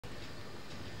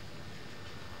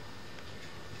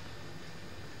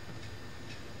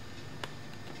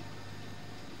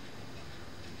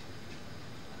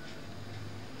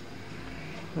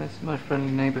There's my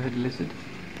friendly neighbourhood lizard.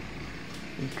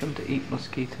 He's come to eat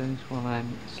mosquitoes while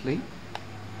I'm asleep.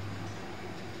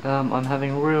 I'm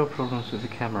having real problems with the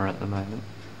camera at the moment.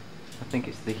 I think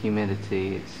it's the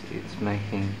humidity. It's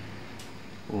making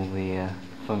all the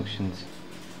functions.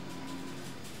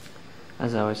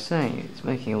 As I was saying, it's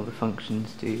making all the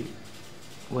functions do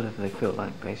whatever they feel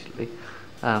like, basically.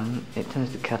 It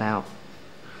tends to cut out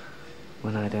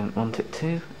when I don't want it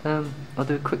to. I'll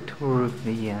do a quick tour of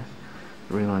the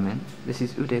room I'm in. This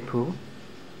is Udaipur.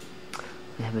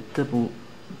 We have a double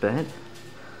bed.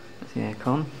 That's the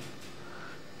aircon.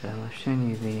 I've shown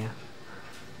you the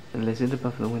lizard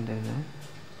above the window there.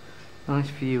 Nice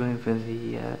view over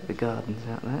the gardens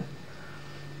out there.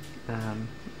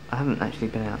 I haven't actually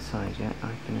been outside yet.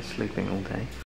 I've been sleeping all day.